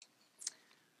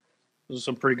Those are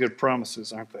some pretty good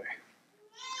promises, aren't they?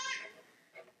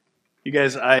 You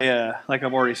guys, like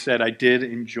I've already said, I did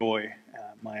enjoy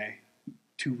my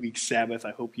 2 week Sabbath.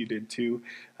 I hope you did too.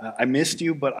 I missed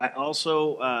you, but I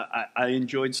also I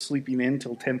enjoyed sleeping in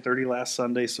till 10:30 last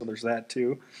Sunday, so there's that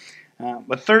too.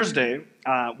 But Thursday,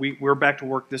 we're back to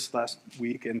work this last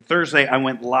week, and Thursday I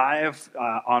went live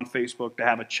on Facebook to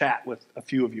have a chat with a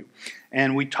few of you,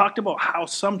 and we talked about how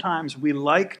sometimes we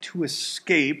like to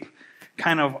escape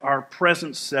kind of our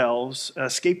present selves,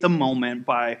 escape the moment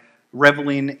by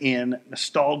reveling in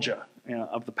nostalgia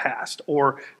of the past,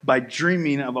 or by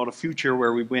dreaming about a future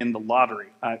where we win the lottery.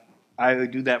 I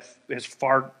do that as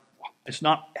far. It's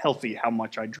not healthy how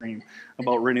much I dream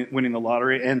about winning the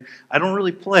lottery, and I don't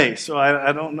really play, so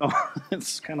I don't know.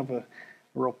 It's kind of a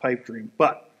real pipe dream.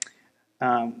 But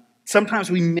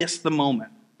sometimes we miss the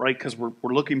moment, right? Because we're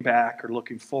looking back or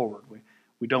looking forward.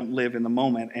 We don't live in the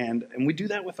moment, and we do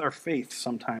that with our faith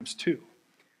sometimes too.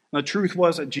 And the truth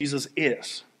was that Jesus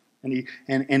is. And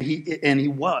he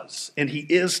was, and he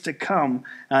is to come.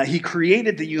 He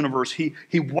created the universe.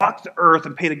 He walked the earth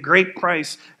and paid a great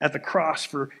price at the cross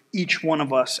for each one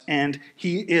of us. And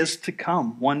he is to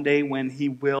come one day when he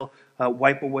will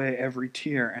wipe away every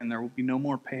tear, and there will be no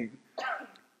more pain.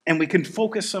 And we can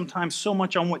focus sometimes so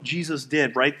much on what Jesus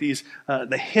did, right?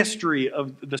 The history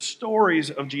of the stories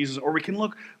of Jesus, or we can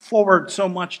look forward so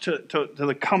much to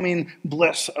the coming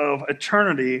bliss of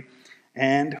eternity,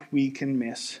 and we can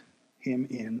miss him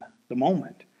in the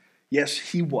moment. Yes,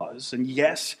 he was, and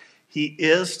yes, he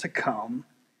is to come,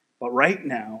 but right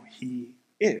now he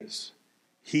is.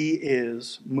 He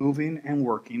is moving and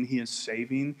working. He is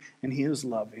saving and he is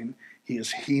loving. He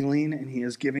is healing and he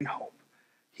is giving hope.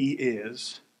 He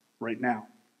is right now.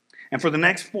 And for the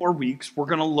next 4 weeks, we're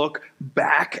going to look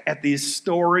back at these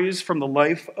stories from the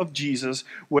life of Jesus,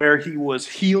 where he was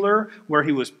healer, where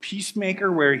he was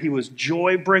peacemaker, where he was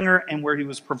joy bringer, and where he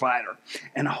was provider.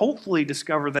 And hopefully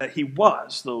discover that he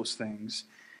was those things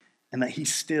and that he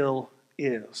still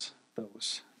is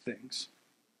those things.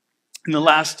 In the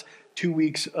last 2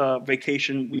 weeks of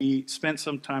vacation, we spent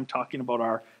some time talking about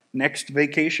our next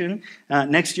vacation.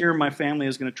 Next year, my family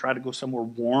is going to try to go somewhere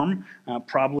warm,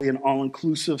 probably an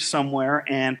all-inclusive somewhere.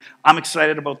 And I'm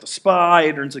excited about the spa.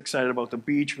 Adrian's excited about the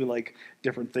beach. We like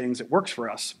different things. It works for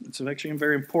us. It's actually a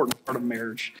very important part of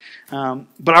marriage.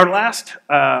 But our last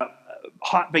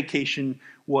hot vacation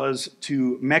was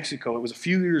to Mexico. It was a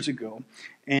few years ago.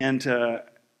 And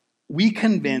we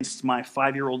convinced my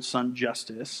 5-year-old son,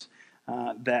 Justice,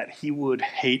 that he would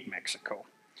hate Mexico.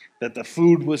 That the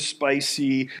food was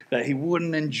spicy, that he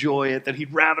wouldn't enjoy it, that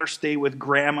he'd rather stay with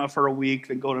grandma for a week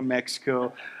than go to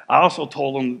Mexico. I also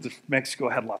told him that Mexico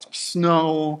had lots of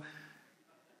snow.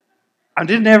 I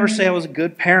didn't ever say I was a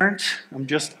good parent. I'm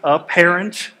just a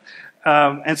parent.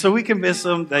 And so we convinced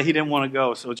him that he didn't want to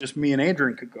go, so just me and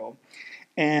Adrian could go.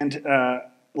 And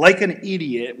like an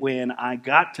idiot, when I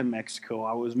got to Mexico,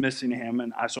 I was missing him,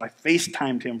 and so I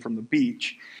FaceTimed him from the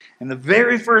beach. And the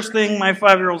very first thing my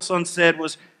 5-year-old son said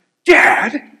was,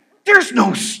 "Dad, there's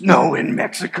no snow in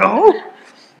Mexico."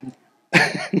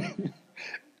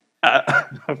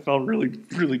 I felt really,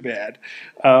 really bad.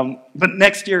 But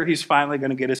next year, he's finally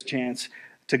going to get his chance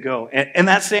to go. And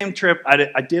that same trip,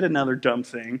 I did another dumb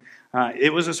thing.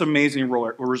 It was this amazing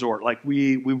resort. Like,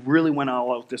 we really went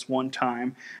all out this one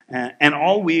time. And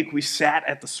all week, we sat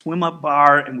at the swim-up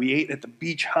bar, and we ate at the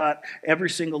beach hut every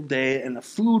single day, and the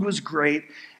food was great.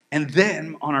 And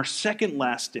then, on our second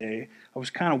last day, I was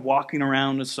kind of walking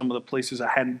around in some of the places I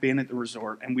hadn't been at the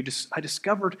resort, and I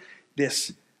discovered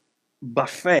this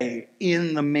buffet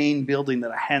in the main building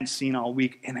that I hadn't seen all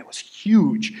week, and it was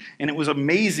huge, and it was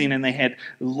amazing, and they had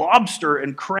lobster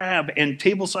and crab and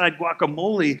tableside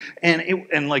guacamole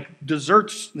and like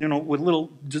desserts, with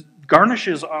little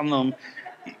garnishes on them.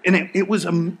 And it was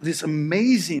this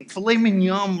amazing filet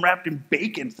mignon wrapped in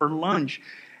bacon for lunch.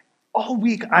 All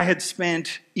week I had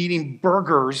spent eating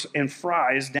burgers and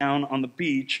fries down on the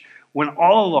beach, when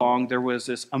all along there was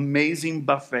this amazing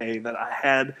buffet that I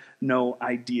had no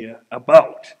idea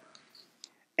about.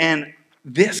 And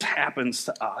this happens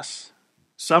to us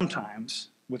sometimes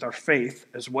with our faith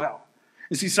as well.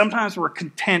 You see, sometimes we're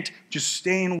content just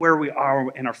staying where we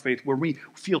are in our faith, where we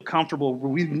feel comfortable,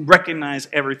 where we recognize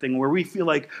everything, where we feel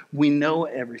like we know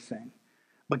everything.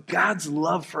 But God's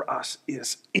love for us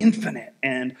is infinite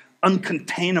and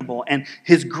uncontainable, and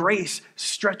his grace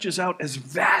stretches out as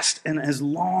vast and as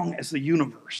long as the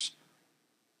universe.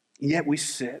 And yet we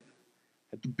sit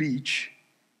at the beach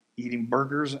eating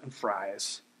burgers and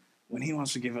fries when he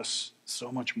wants to give us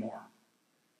so much more.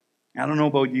 I don't know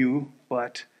about you,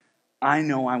 but I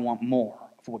know I want more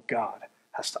of what God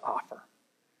has to offer.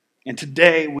 And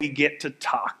today we get to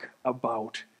talk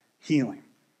about healing.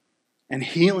 And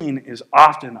healing is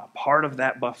often a part of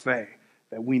that buffet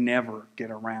that we never get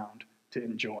around to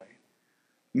enjoy.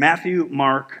 Matthew,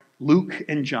 Mark, Luke,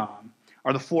 and John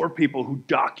are the four people who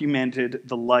documented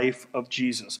the life of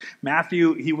Jesus.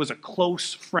 Matthew, he was a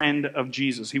close friend of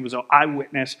Jesus. He was an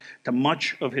eyewitness to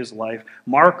much of his life.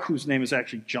 Mark, whose name is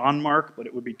actually John Mark, but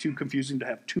it would be too confusing to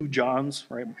have two Johns,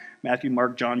 right? Matthew,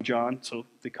 Mark, John, so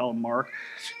they call him Mark.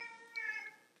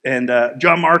 And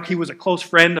John Mark, he was a close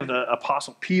friend of the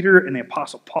Apostle Peter and the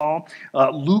Apostle Paul.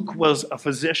 Luke was a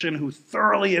physician who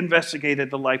thoroughly investigated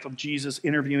the life of Jesus,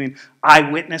 interviewing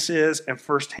eyewitnesses and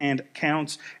firsthand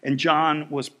accounts. And John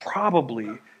was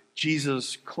probably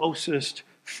Jesus' closest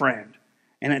friend.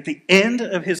 And at the end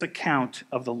of his account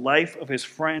of the life of his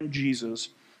friend Jesus,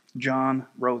 John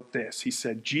wrote this. He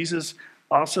said, "Jesus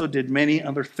also did many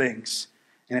other things.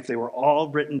 And if they were all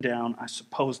written down, I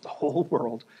suppose the whole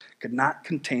world could not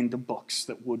contain the books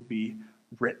that would be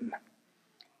written."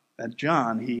 That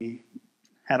John, he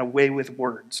had a way with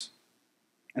words.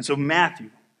 And so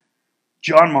Matthew,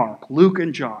 John Mark, Luke,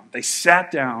 and John, they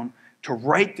sat down to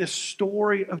write this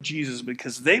story of Jesus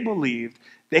because they believed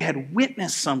they had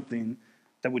witnessed something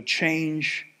that would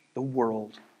change the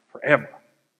world forever.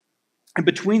 And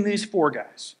between these four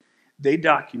guys, they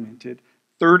documented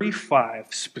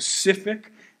 35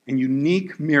 specific and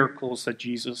unique miracles that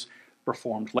Jesus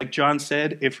performed. Like John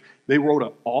said, if they wrote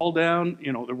it all down,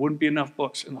 there wouldn't be enough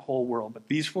books in the whole world. But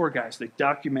these four guys, they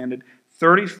documented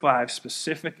 35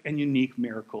 specific and unique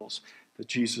miracles that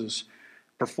Jesus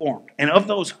performed. And of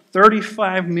those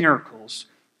 35 miracles,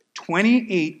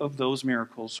 28 of those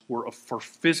miracles were for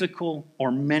physical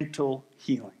or mental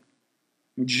healing.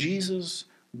 Jesus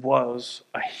was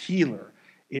a healer.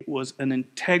 It was an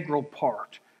integral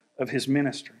part of his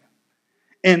ministry.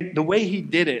 And the way he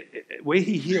did it, the way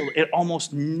he healed, it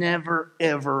almost never,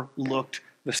 ever looked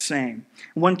the same.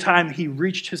 One time he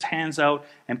reached his hands out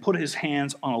and put his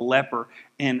hands on a leper,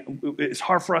 and it's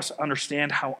hard for us to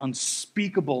understand how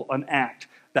unspeakable an act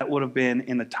that would have been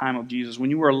in the time of Jesus.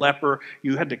 When you were a leper,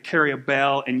 you had to carry a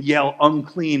bell and yell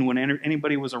unclean when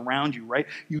anybody was around you, right?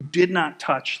 You did not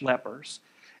touch lepers.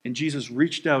 And Jesus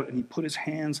reached out and he put his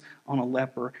hands on a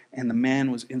leper, and the man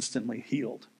was instantly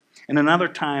healed. And another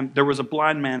time, there was a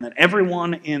blind man that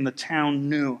everyone in the town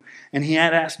knew, and he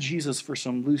had asked Jesus for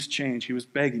some loose change. He was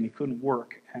begging, he couldn't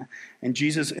work. And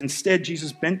Jesus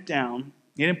bent down.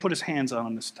 He didn't put his hands on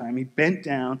him this time. He bent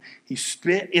down, he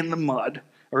spit in the mud,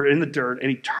 or in the dirt,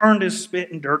 and he turned his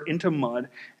spit and dirt into mud,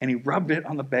 and he rubbed it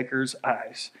on the beggar's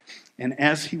eyes. And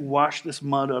as he washed this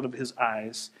mud out of his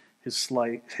eyes, his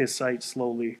sight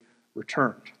slowly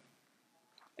returned.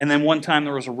 And then one time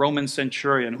there was a Roman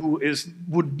centurion who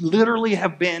would literally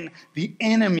have been the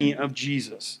enemy of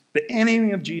Jesus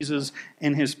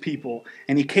and his people.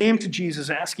 And he came to Jesus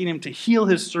asking him to heal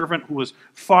his servant who was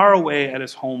far away at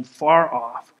his home, far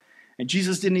off. And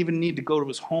Jesus didn't even need to go to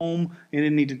his home. He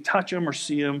didn't need to touch him or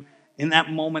see him. In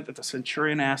that moment that the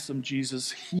centurion asked him,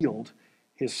 Jesus healed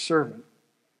his servant.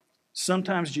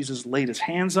 Sometimes Jesus laid his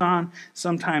hands on.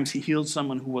 Sometimes he healed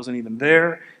someone who wasn't even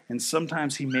there. And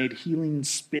sometimes he made healing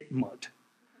spit mud.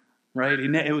 Right?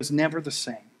 It was never the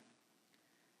same.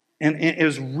 And it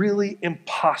was really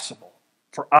impossible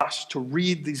for us to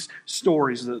read these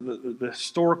stories, the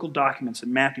historical documents that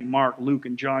Matthew, Mark, Luke,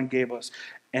 and John gave us,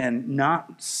 and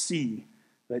not see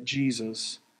that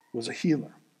Jesus was a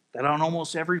healer. That on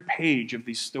almost every page of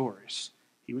these stories,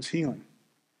 he was healing.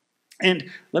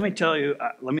 And let me tell you,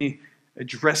 let me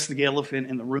address the elephant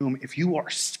in the room. If you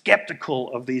are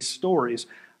skeptical of these stories,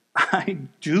 I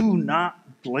do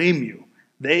not blame you.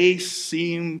 They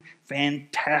seem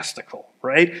fantastical,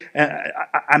 right?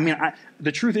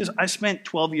 The truth is, I spent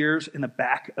 12 years in the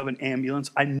back of an ambulance.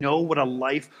 I know what a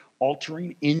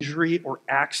life-altering injury or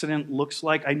accident looks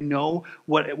like. I know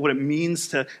what it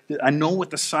means I know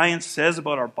what the science says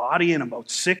about our body and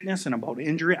about sickness and about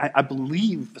injury. I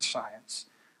believe the science.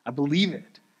 I believe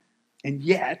it. And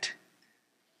yet,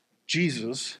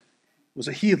 Jesus was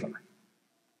a healer.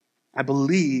 I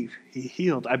believe he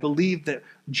healed. I believe that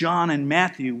John and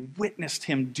Matthew witnessed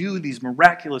him do these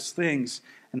miraculous things,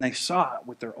 and they saw it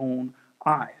with their own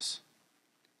eyes.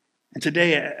 And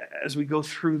today, as we go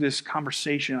through this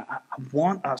conversation, I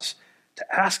want us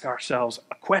to ask ourselves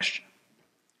a question.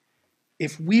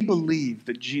 If we believe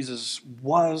that Jesus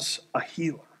was a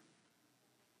healer,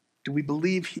 do we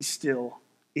believe he still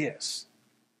is?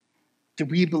 Do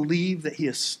we believe that he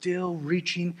is still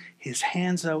reaching his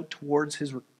hands out towards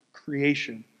his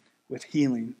creation with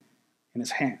healing in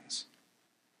his hands?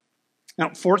 Now,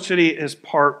 Fort City is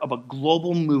part of a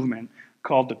global movement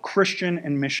called the Christian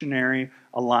and Missionary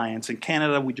Alliance. In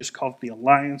Canada, we just call it the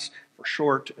Alliance for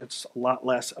short. It's a lot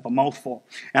less of a mouthful.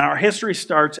 And our history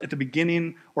starts at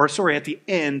the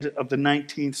end of the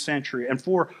 19th century. And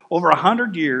for over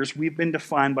 100 years, we've been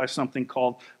defined by something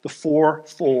called the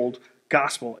fourfold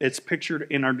gospel. It's pictured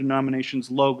in our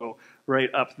denomination's logo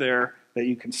right up there that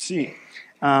you can see.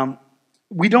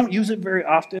 We don't use it very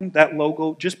often, that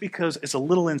logo, just because it's a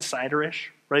little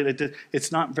insiderish, right? It's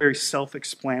not very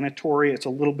self-explanatory. It's a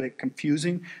little bit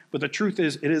confusing. But the truth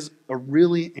is, it is a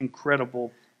really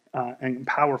incredible and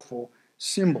powerful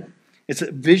symbol. It's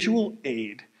a visual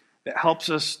aid that helps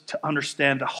us to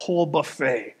understand the whole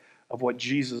buffet of what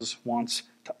Jesus wants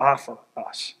to offer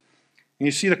us. And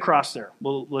you see the cross there.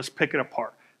 Well, let's pick it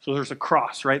apart. So there's a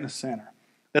cross right in the center.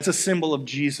 That's a symbol of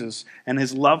Jesus and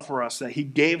his love for us, that he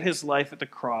gave his life at the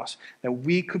cross, that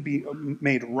we could be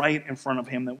made right in front of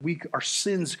him, that our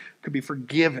sins could be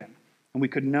forgiven, and we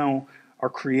could know our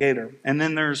Creator. And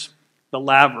then there's the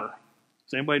laver.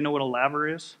 Does anybody know what a laver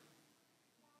is?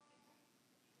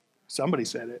 Somebody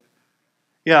said it.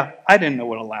 Yeah, I didn't know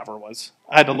what a laver was.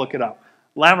 I had to look it up.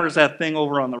 Laver is that thing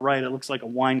over on the right. It looks like a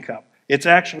wine cup. It's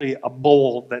actually a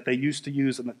bowl that they used to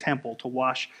use in the temple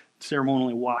to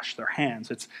ceremonially wash their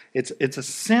hands. It's a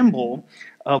symbol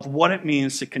of what it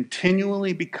means to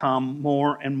continually become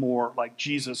more and more like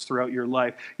Jesus throughout your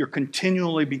life. You're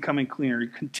continually becoming cleaner.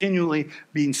 You're continually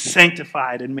being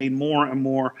sanctified and made more and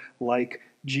more like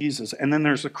Jesus. And then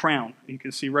there's a crown. You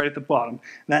can see right at the bottom.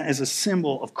 That is a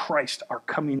symbol of Christ, our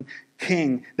coming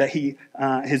King, that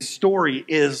his story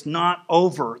is not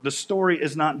over. The story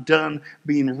is not done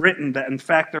being written, that in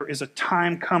fact there is a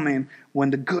time coming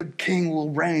when the good King will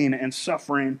reign and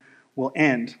suffering will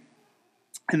end.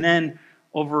 And then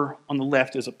over on the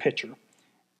left is a pitcher.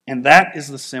 And that is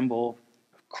the symbol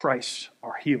of Christ,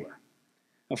 our healer.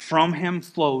 Now, from him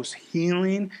flows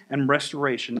healing and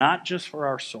restoration, not just for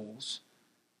our souls,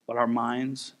 but our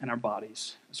minds and our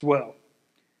bodies as well.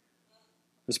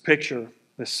 This picture,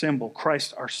 this symbol,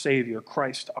 Christ our Savior,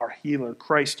 Christ our healer,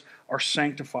 Christ our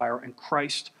sanctifier, and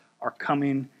Christ our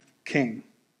coming King.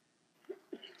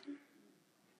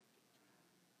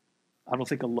 I don't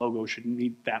think a logo should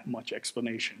need that much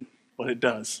explanation, but it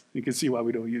does. You can see why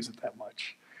we don't use it that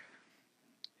much.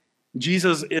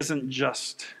 Jesus isn't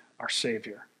just our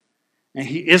Savior. And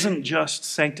he isn't just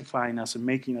sanctifying us and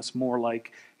making us more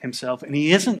like himself. And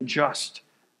he isn't just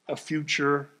a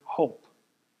future hope.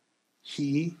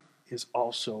 He is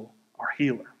also our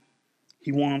healer.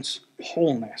 He wants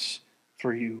wholeness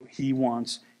for you. He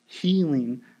wants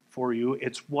healing for you.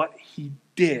 It's what he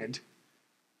did,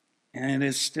 and it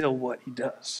is still what he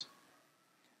does.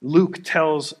 Luke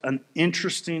tells an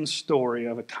interesting story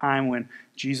of a time when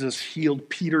Jesus healed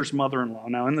Peter's mother-in-law.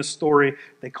 Now, in the story,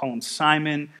 they call him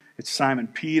Simon. It's Simon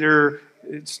Peter.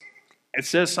 It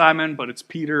says Simon, but it's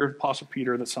Peter, Apostle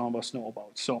Peter, that some of us know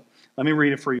about. So let me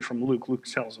read it for you from Luke. Luke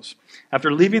tells us,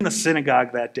 after leaving the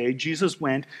synagogue that day, Jesus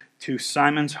went to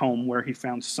Simon's home, where he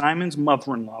found Simon's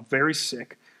mother-in-law very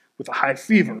sick with a high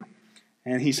fever.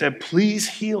 And he said, "Please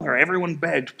heal her." Everyone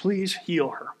begged, "Please heal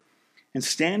her." And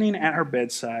standing at her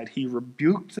bedside, he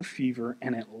rebuked the fever,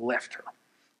 and it left her.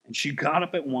 And she got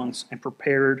up at once and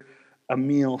prepared a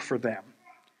meal for them.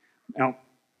 Now,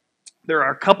 there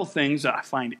are a couple things that I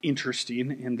find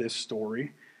interesting in this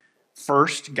story.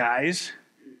 First, guys,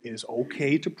 it is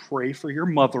okay to pray for your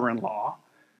mother-in-law.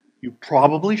 You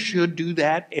probably should do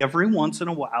that every once in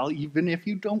a while, even if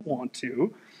you don't want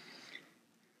to.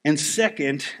 And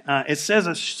second, it says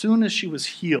as soon as she was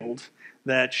healed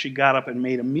that she got up and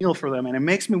made a meal for them. And it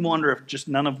makes me wonder if just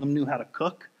none of them knew how to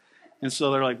cook. And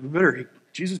so they're like,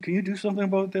 Jesus, can you do something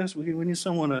about this? We need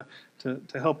someone to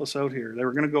help us out here. They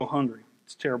were going to go hungry.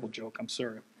 It's a terrible joke, I'm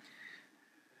sorry.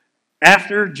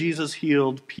 After Jesus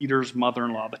healed Peter's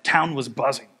mother-in-law, the town was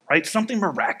buzzing, right? Something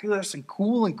miraculous and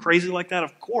cool and crazy like that.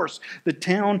 Of course, the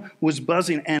town was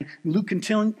buzzing. And Luke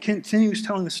continues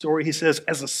telling the story. He says,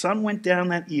 as the sun went down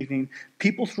that evening,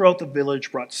 people throughout the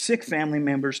village brought sick family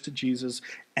members to Jesus.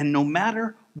 And no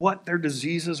matter what their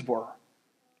diseases were,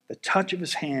 the touch of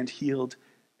his hand healed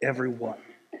everyone.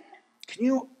 Can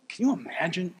you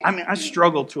imagine? I mean, I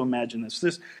struggle to imagine this.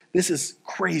 This is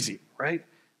crazy, right?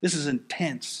 This is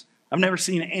intense. I've never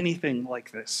seen anything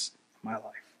like this in my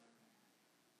life.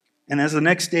 And as the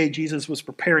next day Jesus was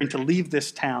preparing to leave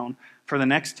this town for the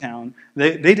next town,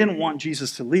 they didn't want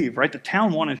Jesus to leave, right? The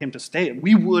town wanted him to stay.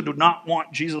 We would not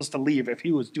want Jesus to leave if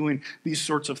he was doing these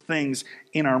sorts of things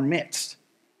in our midst.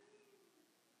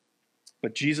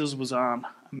 But Jesus was on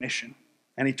a mission,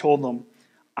 and he told them,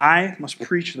 I must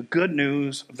preach the good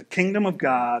news of the kingdom of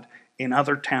God in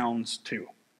other towns too,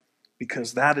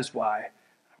 because that is why I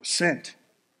was sent.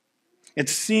 It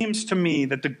seems to me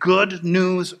that the good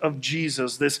news of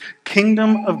Jesus, this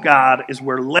kingdom of God, is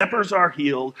where lepers are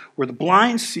healed, where the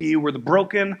blind see, where the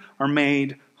broken are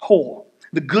made whole.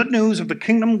 The good news of the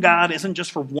kingdom of God isn't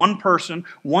just for one person,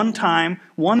 one time,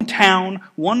 one town,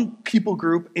 one people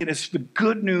group. It is the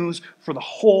good news for the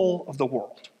whole of the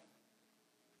world.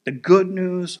 The good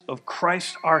news of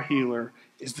Christ our healer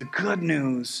is the good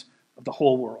news of the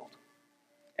whole world.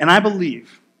 And I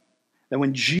believe that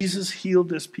when Jesus healed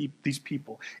these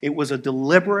people, it was a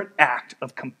deliberate act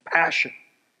of compassion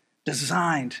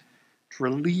designed to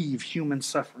relieve human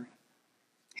suffering.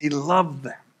 He loved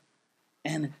them,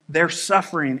 and their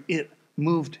suffering, it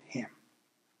moved him.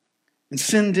 And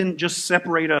sin didn't just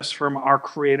separate us from our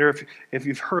Creator. If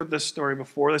you've heard this story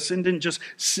before, the sin didn't just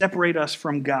separate us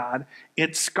from God.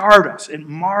 It scarred us. It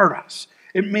marred us.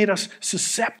 It made us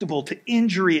susceptible to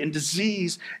injury and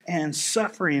disease and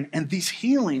suffering. And these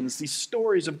healings, these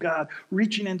stories of God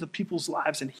reaching into people's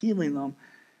lives and healing them,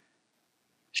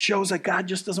 shows that God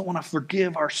just doesn't want to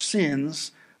forgive our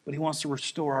sins, but he wants to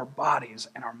restore our bodies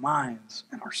and our minds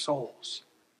and our souls.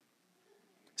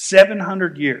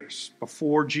 700 years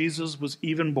before Jesus was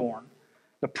even born,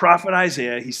 the prophet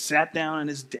Isaiah, he sat down at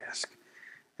his desk,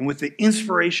 and with the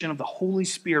inspiration of the Holy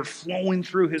Spirit flowing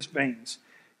through his veins,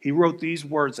 he wrote these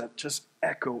words that just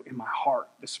echo in my heart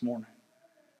this morning.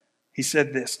 He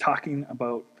said this, talking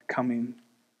about the coming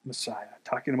Messiah,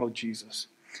 talking about Jesus.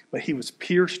 But he was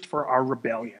pierced for our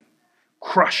rebellion,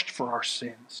 crushed for our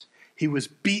sins. He was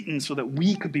beaten so that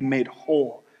we could be made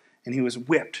whole, and he was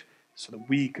whipped so that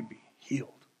we could be healed.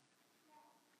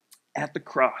 At the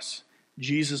cross,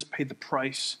 Jesus paid the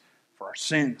price for our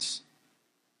sins.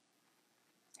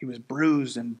 He was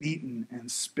bruised and beaten and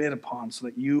spit upon so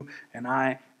that you and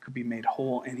I could be made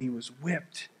whole. And he was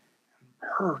whipped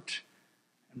and hurt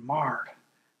and marred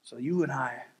so you and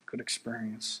I could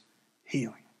experience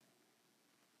healing.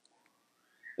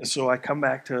 And so I come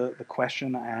back to the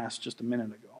question I asked just a minute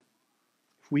ago.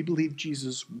 If we believe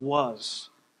Jesus was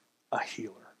a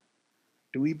healer,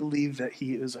 do we believe that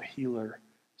he is a healer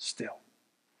still?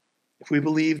 If we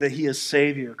believe that he is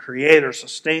Savior, Creator,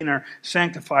 Sustainer,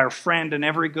 Sanctifier, Friend, and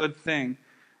every good thing,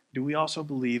 do we also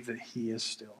believe that he is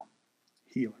still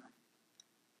Healer?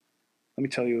 Let me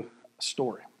tell you a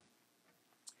story.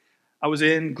 I was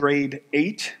in grade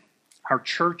 8. Our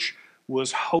church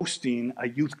was hosting a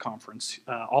youth conference.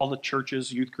 All the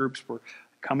churches, youth groups were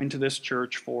coming to this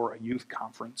church for a youth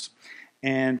conference.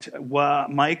 And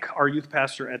Mike, our youth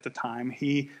pastor at the time,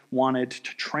 he wanted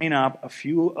to train up a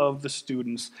few of the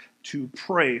students to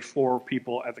pray for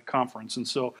people at the conference. And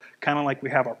so kind of like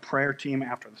we have our prayer team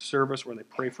after the service where they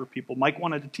pray for people, Mike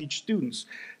wanted to teach students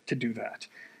to do that.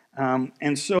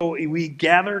 And so we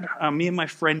gathered, me and my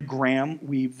friend Graham,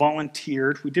 we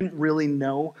volunteered. We didn't really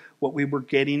know what we were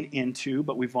getting into,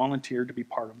 but we volunteered to be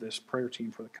part of this prayer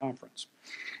team for the conference.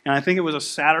 And I think it was a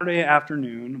Saturday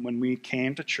afternoon when we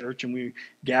came to church and we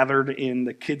gathered in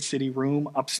the Kid City room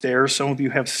upstairs. Some of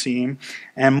you have seen.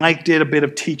 And Mike did a bit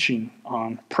of teaching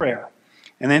on prayer.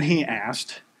 And then he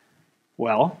asked,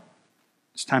 well,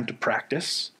 it's time to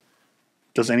practice.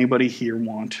 Does anybody here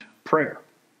want prayer?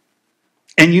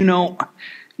 And you know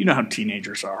how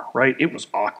teenagers are, right? It was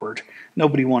awkward.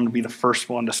 Nobody wanted to be the first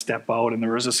one to step out, and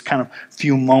there was this kind of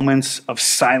few moments of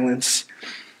silence.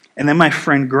 And then my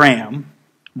friend Graham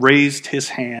raised his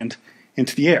hand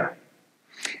into the air.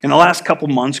 In the last couple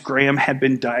months, Graham had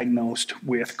been diagnosed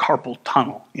with carpal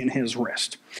tunnel in his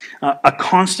wrist, a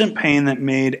constant pain that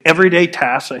made everyday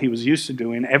tasks that he was used to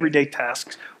doing, everyday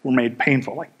tasks were made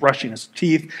painful, like brushing his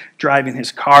teeth, driving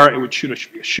his car. It would a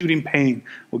shooting pain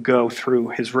would go through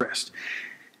his wrist.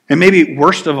 And maybe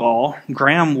worst of all,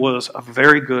 Graham was a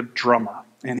very good drummer,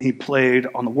 and he played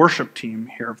on the worship team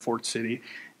here at Fort City,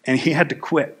 and he had to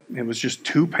quit. It was just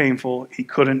too painful. He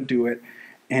couldn't do it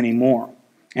anymore.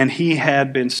 And he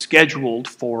had been scheduled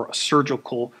for a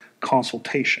surgical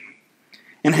consultation.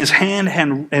 And his hand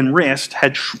and wrist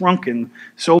had shrunken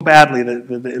so badly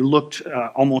that it looked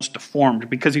almost deformed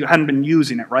because he hadn't been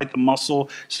using it, right? The muscle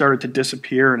started to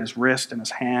disappear in his wrist and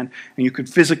his hand, and you could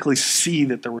physically see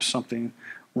that there was something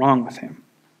wrong with him.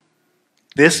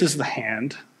 This is the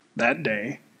hand, that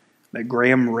day, that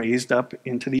Graham raised up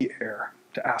into the air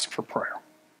to ask for prayer.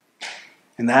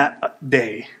 And that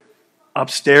day,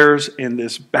 upstairs in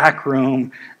this back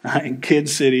room in Kid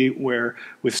City, where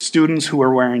with students who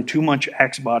were wearing too much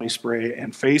Axe body spray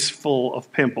and face full of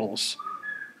pimples,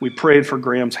 we prayed for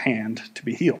Graham's hand to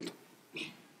be healed.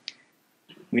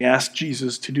 We asked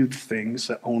Jesus to do the things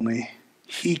that only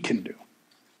he can do.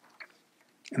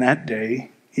 And that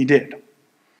day, he did.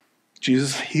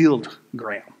 Jesus healed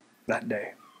Graham that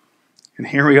day. And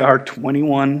here we are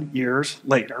 21 years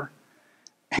later,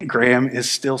 And Graham is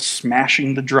still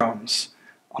smashing the drums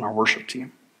on our worship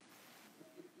team.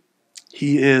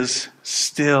 He is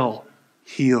still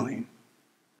healing.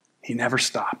 He never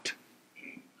stopped.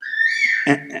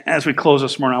 And as we close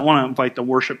this morning, I want to invite the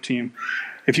worship team,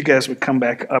 if you guys would come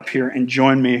back up here and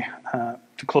join me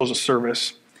to close the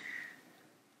service.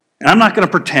 And I'm not going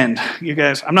to pretend, you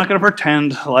guys, I'm not going to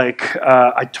pretend like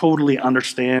I totally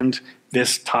understand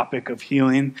this topic of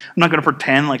healing. I'm not going to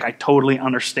pretend like I totally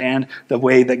understand the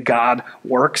way that God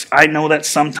works. I know that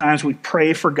sometimes we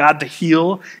pray for God to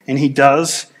heal, and He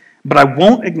does. But I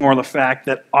won't ignore the fact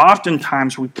that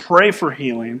oftentimes we pray for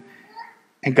healing,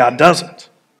 and God doesn't.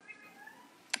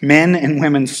 Men and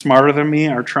women smarter than me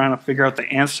are trying to figure out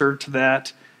the answer to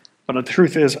that. But the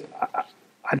truth is,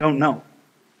 I don't know.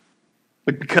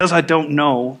 But because I don't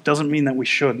know, doesn't mean that we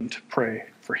shouldn't pray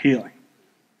for healing.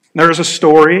 There is a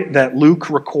story that Luke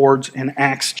records in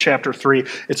Acts chapter 3.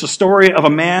 It's a story of a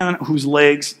man whose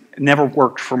legs never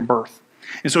worked from birth.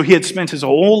 And so he had spent his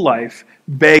whole life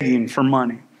begging for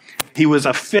money. He was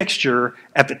a fixture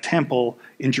at the temple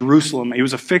in Jerusalem. He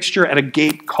was a fixture at a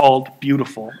gate called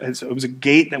Beautiful. It was a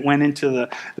gate that went into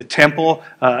the temple.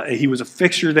 He was a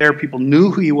fixture there. People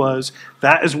knew who he was.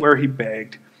 That is where he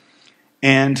begged.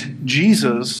 And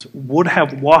Jesus would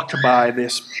have walked by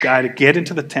this guy to get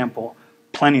into the temple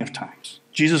plenty of times.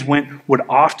 Jesus would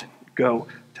often go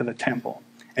to the temple.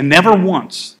 And never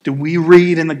once do we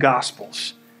read in the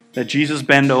Gospels that Jesus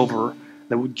bent over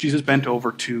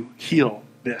to heal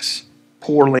this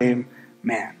poor lame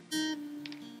man.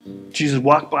 Jesus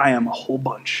walked by him a whole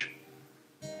bunch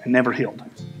and never healed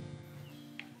him.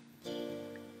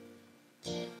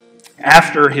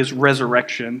 After his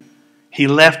resurrection, he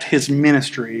left his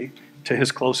ministry to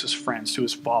his closest friends, to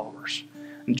his followers.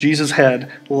 And Jesus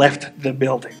had left the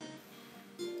building.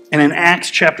 And in Acts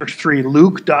chapter 3,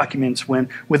 Luke documents when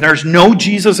there's no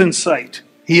Jesus in sight.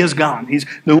 He is gone.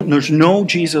 There's no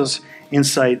Jesus in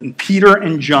sight. And Peter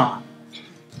and John,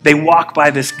 they walk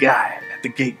by this guy at the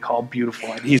gate called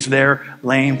Beautiful. And he's there,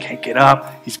 lame, can't get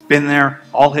up. He's been there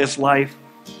all his life.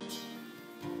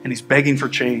 And he's begging for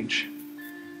change.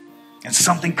 And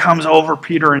something comes over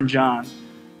Peter and John.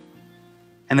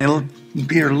 And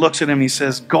Peter looks at him and he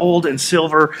says, "Gold and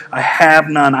silver I have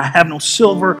none. I have no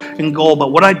silver and gold,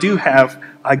 but what I do have,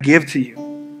 I give to you.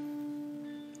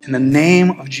 In the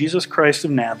name of Jesus Christ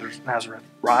of Nazareth,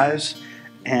 rise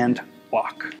and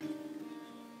walk."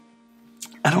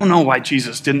 I don't know why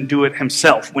Jesus didn't do it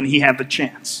himself when he had the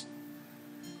chance.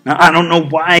 Now, I don't know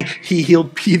why he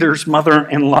healed Peter's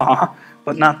mother-in-law,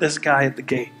 but not this guy at the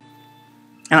gate.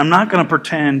 And I'm not going to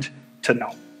pretend to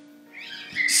know.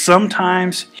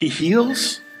 Sometimes he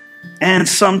heals, and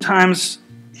sometimes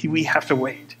we have to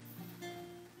wait.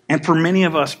 And for many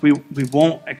of us, we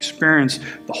won't experience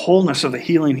the wholeness of the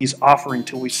healing he's offering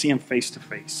till we see him face to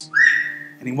face.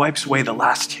 And he wipes away the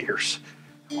last tears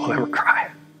we'll ever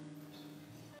cry.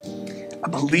 I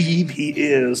believe he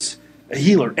is a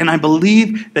healer, and I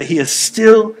believe that he is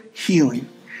still healing.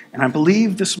 And I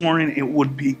believe this morning it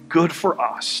would be good for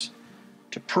us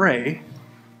to pray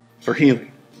for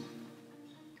healing.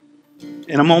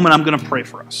 In a moment, I'm going to pray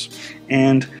for us.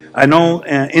 And I know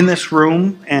in this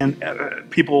room and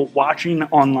people watching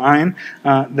online,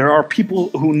 there are people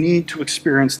who need to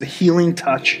experience the healing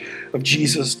touch of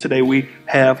Jesus today. We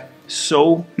have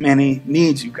so many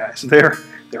needs, you guys.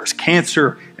 There's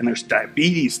cancer, and there's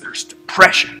diabetes, there's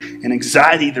depression and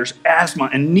anxiety, there's asthma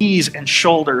and knees and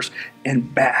shoulders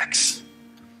and backs.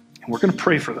 And we're going to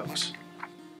pray for those.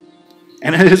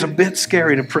 And it is a bit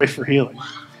scary to pray for healing,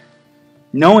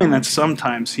 knowing that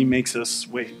sometimes he makes us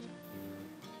wait.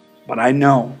 But I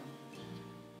know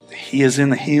that he is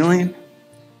in the healing,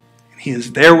 and he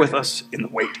is there with us in the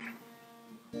waiting.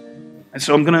 And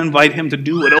so I'm going to invite him to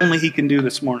do what only he can do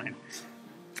this morning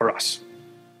for us.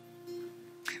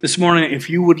 This morning, if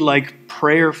you would like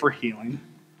prayer for healing,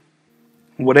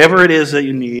 whatever it is that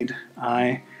you need,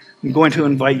 I am going to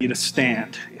invite you to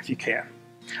stand if you can.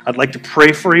 I'd like to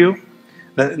pray for you,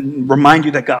 remind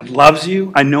you that God loves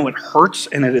you. I know it hurts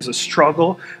and it is a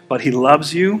struggle, but he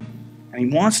loves you and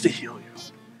he wants to heal you.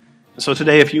 And so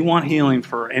today, if you want healing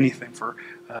for anything, for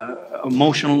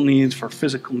emotional needs, for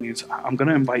physical needs, I'm going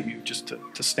to invite you just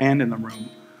to stand in the room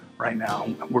right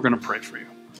now. We're going to pray for you.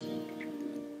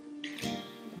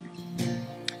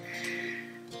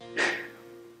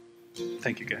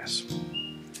 Thank you, guys.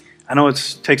 I know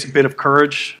it takes a bit of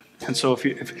courage, and so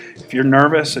if you're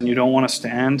nervous and you don't want to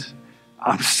stand,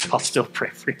 I'll still pray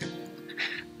for you.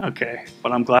 Okay,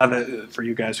 but I'm glad for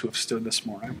you guys who have stood this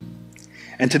morning.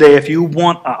 And today, if you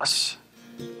want us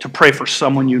to pray for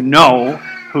someone you know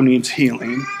who needs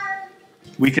healing,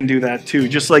 we can do that too.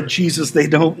 Just like Jesus, they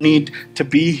don't need to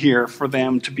be here for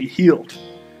them to be healed.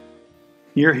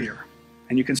 You're here,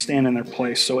 and you can stand in their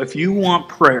place. So if you want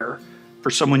prayer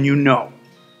for someone you know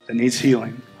that needs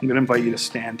healing, I'm going to invite you to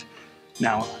stand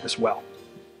now as well.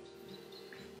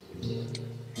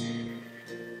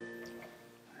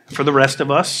 For the rest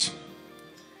of us,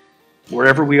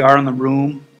 wherever we are in the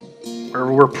room,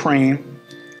 wherever we're praying,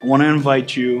 I want to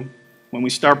invite you, when we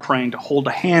start praying, to hold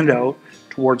a hand out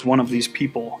towards one of these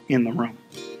people in the room.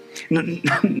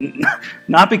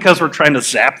 Not because we're trying to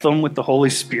zap them with the Holy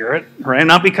Spirit, right?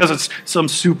 Not because it's some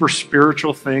super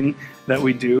spiritual thing that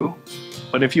we do.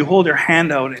 But if you hold your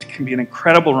hand out, it can be an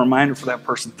incredible reminder for that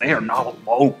person they are not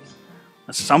alone.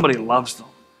 That somebody loves them.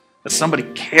 That somebody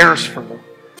cares for them.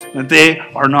 That they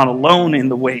are not alone in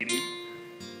the waiting.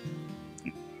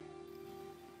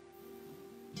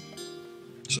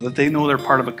 So that they know they're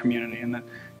part of a community and that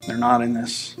they're not in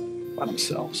this by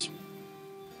themselves.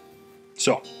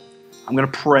 So, I'm going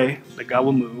to pray that God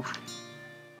will move,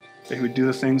 that He would do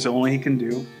the things that only He can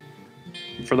do.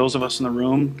 And for those of us in the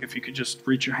room, if you could just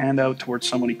reach your hand out towards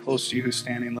somebody close to you who's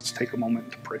standing, let's take a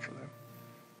moment to pray for them.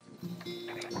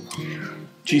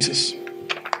 Jesus,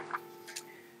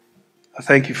 I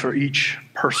thank you for each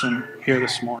person here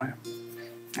this morning.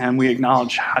 And we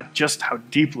acknowledge just how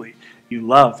deeply you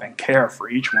love and care for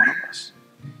each one of us.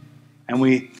 And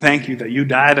we thank you that you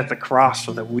died at the cross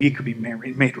so that we could be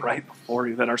made right before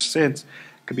you, that our sins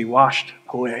could be washed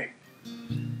away.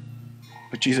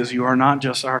 But Jesus, you are not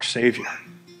just our Savior.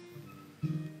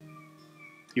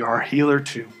 You are our healer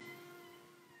too.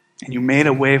 And you made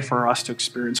a way for us to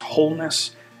experience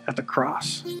wholeness at the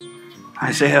cross.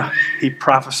 Isaiah, he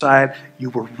prophesied, you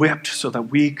were whipped so that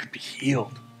we could be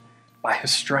healed. By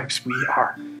His stripes we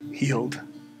are healed.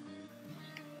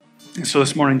 And so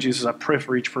this morning, Jesus, I pray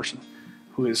for each person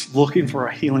who is looking for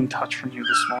a healing touch from you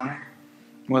this morning.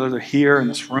 Whether they're here in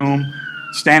this room,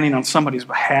 standing on somebody's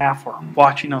behalf, or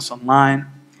watching us online.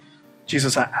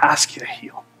 Jesus, I ask you to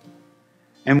heal.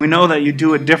 And we know that you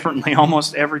do it differently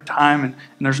almost every time, and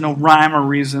there's no rhyme or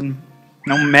reason,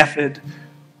 no method.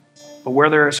 But where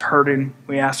there is hurting,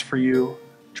 we ask for you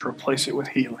to replace it with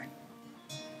healing.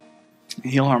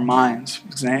 Heal our minds,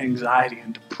 anxiety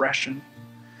and depression.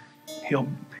 Heal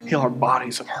our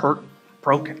bodies of hurt,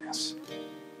 brokenness.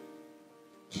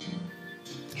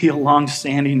 Heal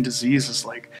long-standing diseases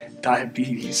like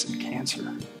diabetes and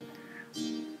cancer.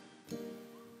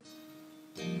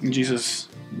 And Jesus,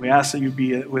 we ask that you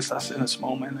be with us in this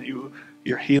moment, that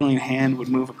your healing hand would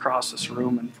move across this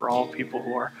room and for all people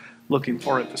who are looking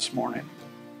for it this morning.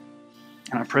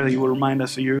 And I pray that you will remind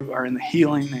us that you are in the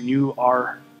healing and you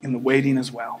are in the waiting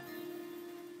as well.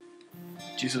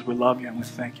 Jesus, we love you and we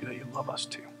thank you that you love us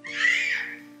too.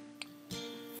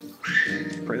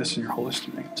 I pray this in your holy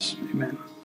name. Amen.